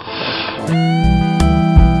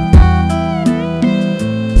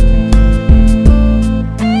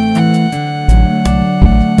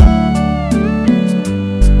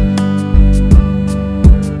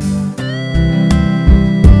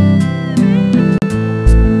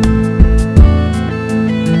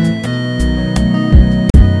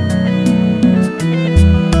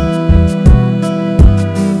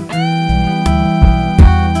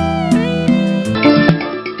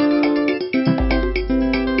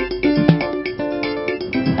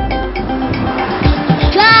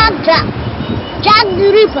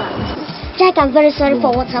 Jack, I'm very sorry for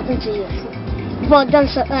what happened to you. But don't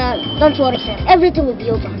worry, sir. Everything will be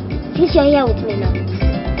over. Since you're here with me now,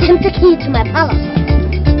 I'm taking you to my palace.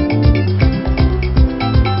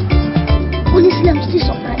 Honestly, I'm still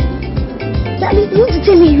surprised. Daddy, you want to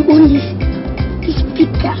tell me you own this big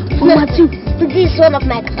car for Matthew? This is one of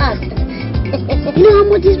my cars. You know how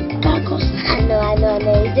much this car costs? I know.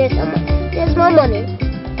 There's more money.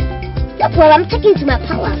 That's why I'm taking you to my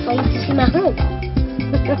palace for you to see my home.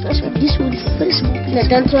 This one is very small. No,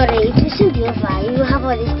 don't worry. It will soon be over. You will have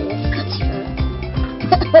all these things.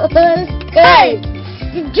 Hey!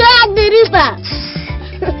 Jack the Ripper!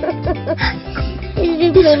 These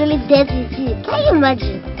people are really dirty too. Can you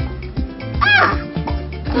imagine?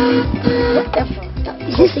 What the fuck?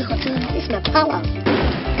 Is this a hotel? This is my palace.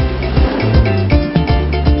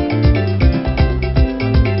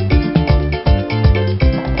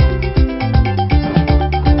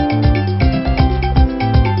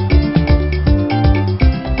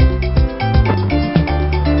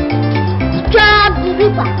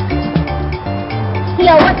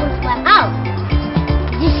 You're welcome to my house.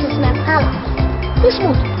 This is my palace. This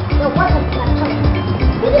one, you're welcome to my house.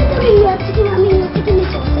 You didn't tell me you're taking me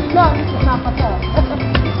to hotel. No, this is my hotel.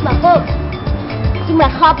 It's my home. It's my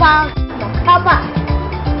car park.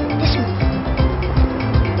 This one.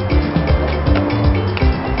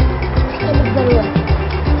 I look very well.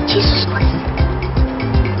 Jesus Christ.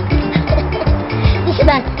 This is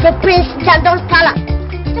the Prince Jadon's palace.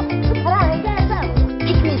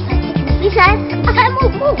 Take me inside.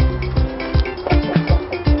 Move.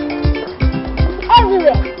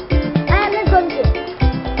 Everywhere. I'm not going to.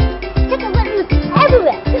 Take a look.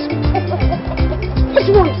 Everywhere. This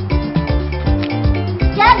one.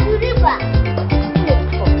 Jack the Ripper.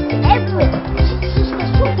 Everywhere.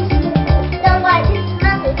 Don't worry, this is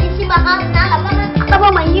nothing. You see my house now? I'm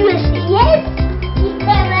about my USA. Yes?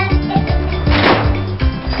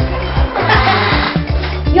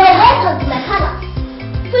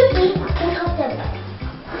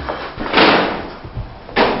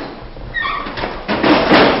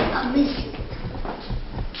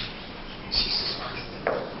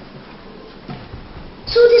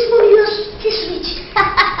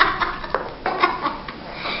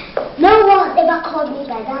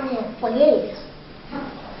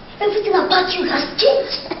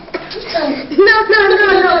 No,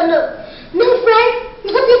 friend.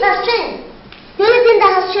 Nothing has changed. The only thing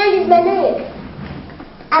that has changed is my name.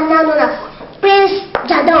 I'm now known as Prince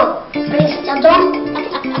Jadon. Prince Jadon.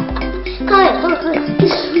 Come on.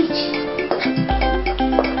 This is rich.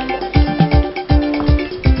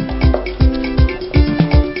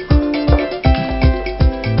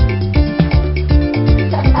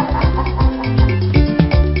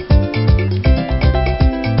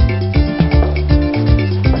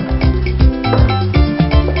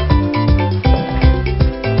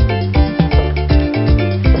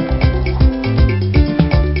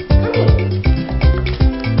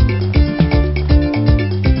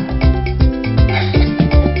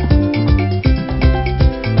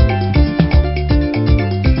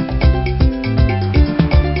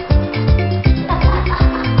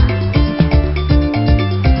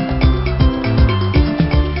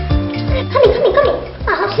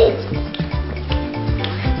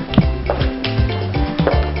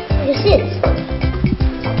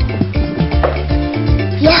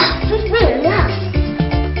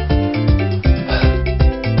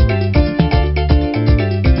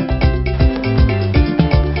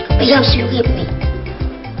 Perhaps you hate me.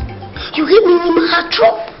 You hate me with my heart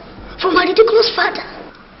drop from my ridiculous father.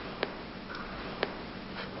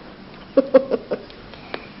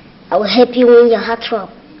 I will help you win your heart drop.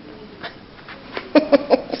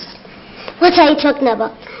 What are you talking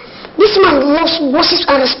about? This man loves worships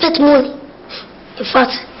and respect money. In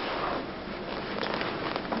fact,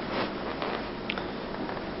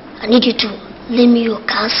 I need you to lend me your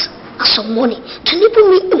cash and some money to enable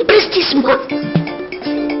me impress this man.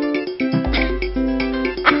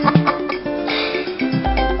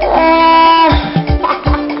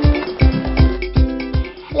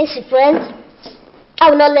 Listen, friend, I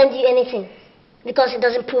will not lend you anything because it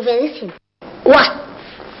doesn't prove anything. What?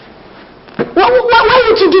 Why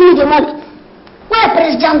would you give me the money? Why,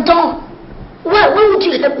 President Don? Why would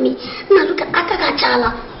you help me? Now look at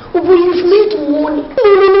Akakachala. You've made money. No,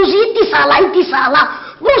 it is Allah.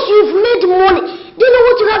 Boss, you've made money. Do you know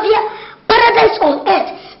what you have here? Paradise on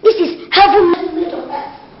earth. This is heaven made on earth.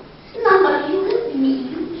 Now, you help me.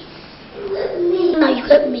 You help me. Now you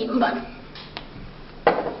help me, man.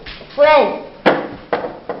 Friend,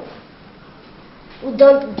 we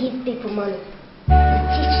don't give people money. We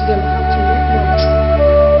teach them how to make money.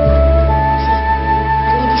 See,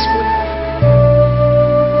 I need this money.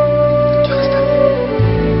 Do you understand?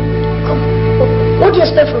 Come, what do you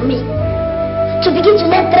expect from me? To begin to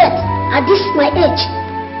make threat at this my age?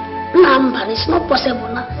 Nah, man, it's not possible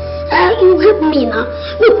now. You help me now.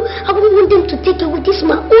 Look, I don't want them to take away this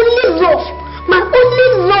my only love. My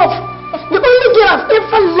only love. The only girl I've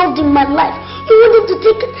ever loved in my life. You want them to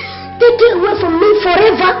take it away from me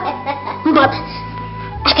forever? But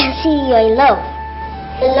I can see you're in love.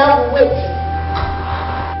 In love with.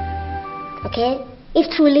 Okay?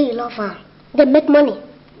 If truly you love her, then make money.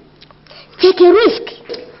 Take a risk.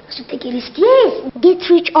 So take a risk, yes. Get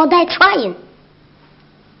rich or die trying.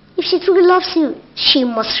 If she truly loves you, she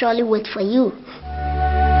must surely wait for you. The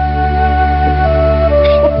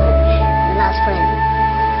last friend.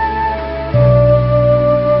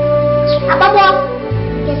 Paw Paw,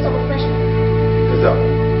 get some refreshment. What's up? Well,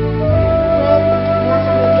 last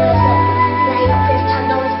time you enjoy yourself, now you press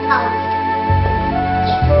Jadon's power.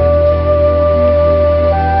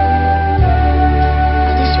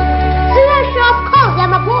 Are these your bodyguards? Yeah, sure, of course, they're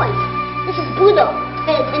my boys. This is Bulldog,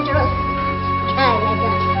 very dangerous guy like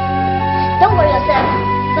that. Don't worry yourself,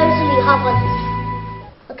 very soon you have all this.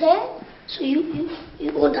 Okay? So you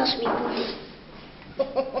won't ask me about this.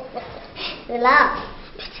 Relax.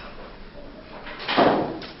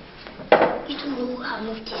 You don't know how I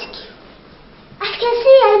love this girl. I can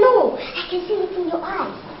see, I know. I can see it in your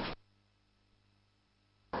eyes.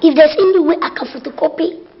 If there's any way I can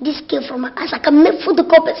photocopy this girl from my eyes, I can make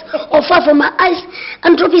photocopies of her from my eyes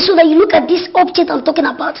and drop it so that you look at this object I'm talking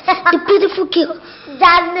about. The beautiful girl.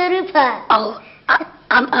 That's the Ripper. Oh,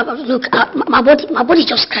 look, my body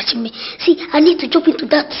just scratching me. See, I need to jump into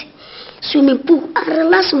that swimming pool and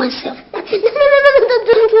relax myself. No,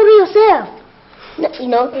 don't worry yourself. You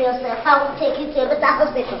know, yourself, I will take you to a better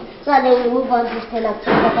hospital so then we move on to this thing and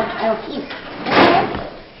take better care of you. Okay?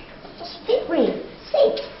 Just be free. See?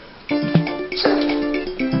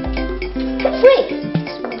 Be free.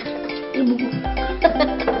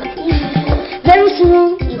 Very soon,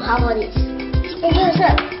 you have all this. Enjoy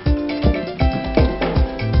yourself.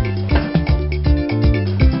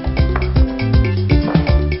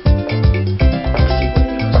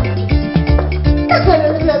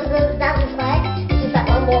 That is fine. Just that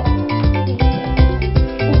one more.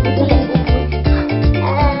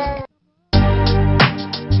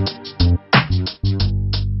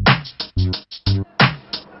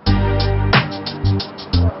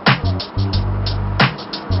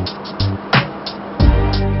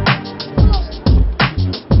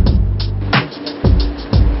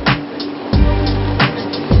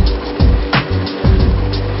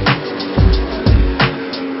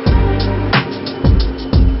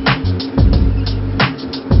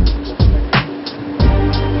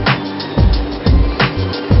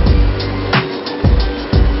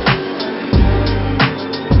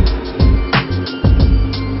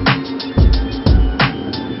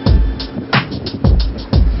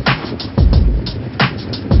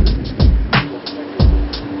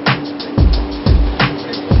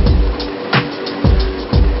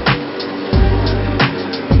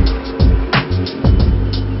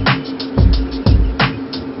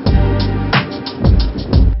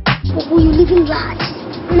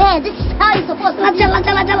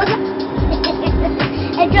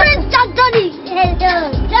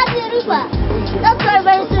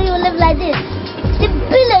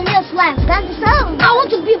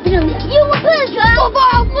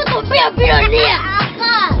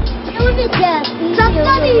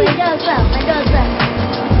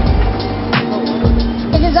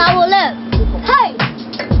 I will live. Hey!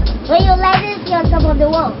 When you like this, you're on top of the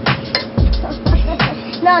wall.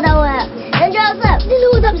 No, that will help. And Joseph, this is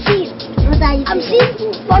what I'm seeing. What are you seeing? I'm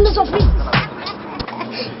seeing bundles of meat.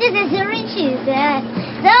 This is your riches.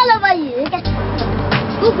 They're all over you.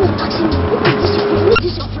 Who could touch him? Who could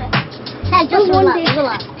this your friend? Hey, just relax.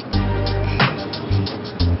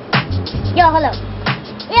 Yo, hello.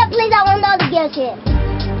 Yeah, please, I want all the girls here.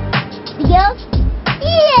 The girls?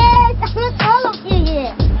 Yes, I want all of you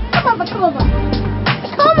here. Come over.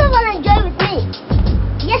 Come over and enjoy with me.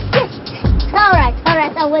 Yes. Alright,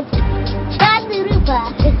 I will charge the roofer.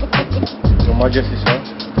 Your Majesty, sir.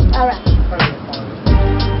 Alright.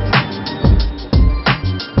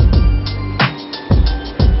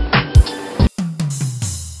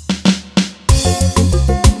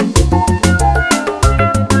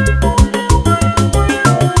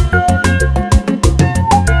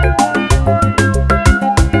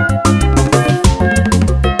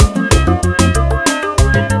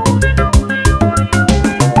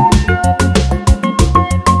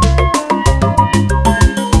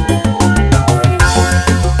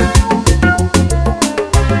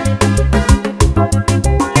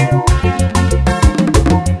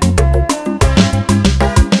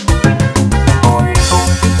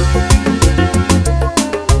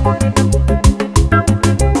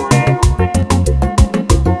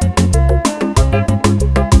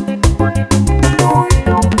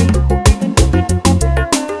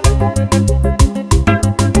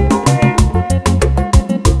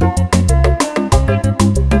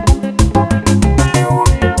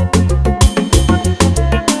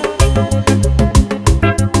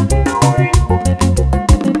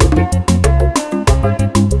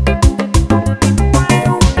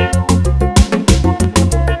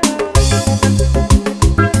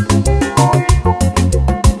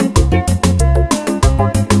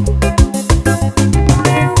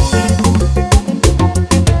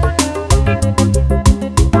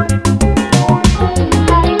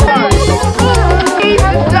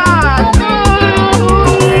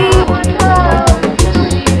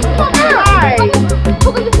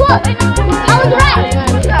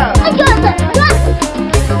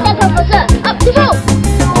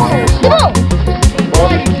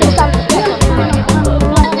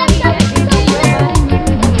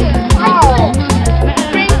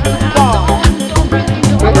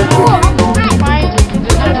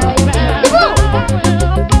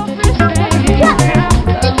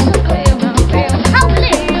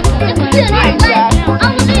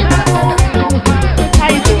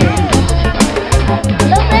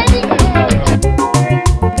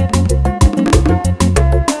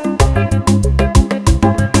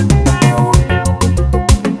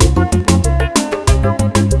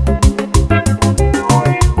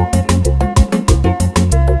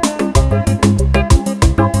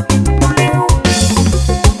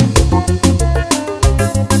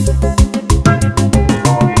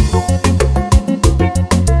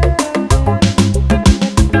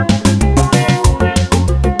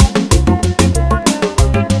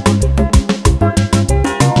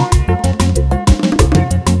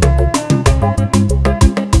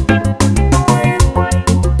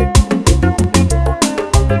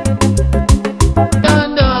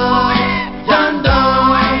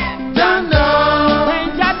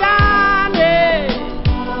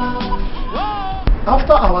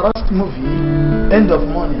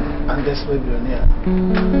 Billionaire,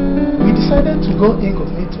 we decided to go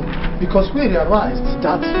incognito because we realized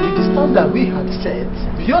that with the standard we had set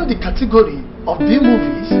beyond the category of B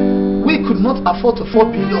movies, we could not afford to fall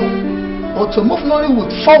below or to move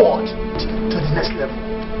Nollywood forward to the next level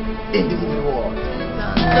in the movie world.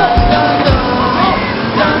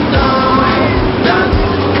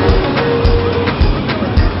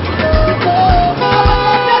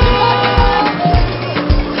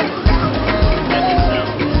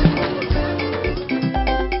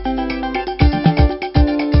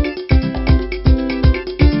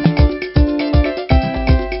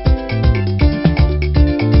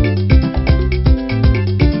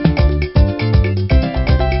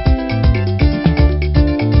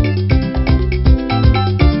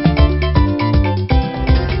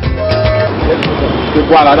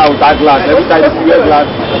 Voilà, now that glass. Every time you see a glass.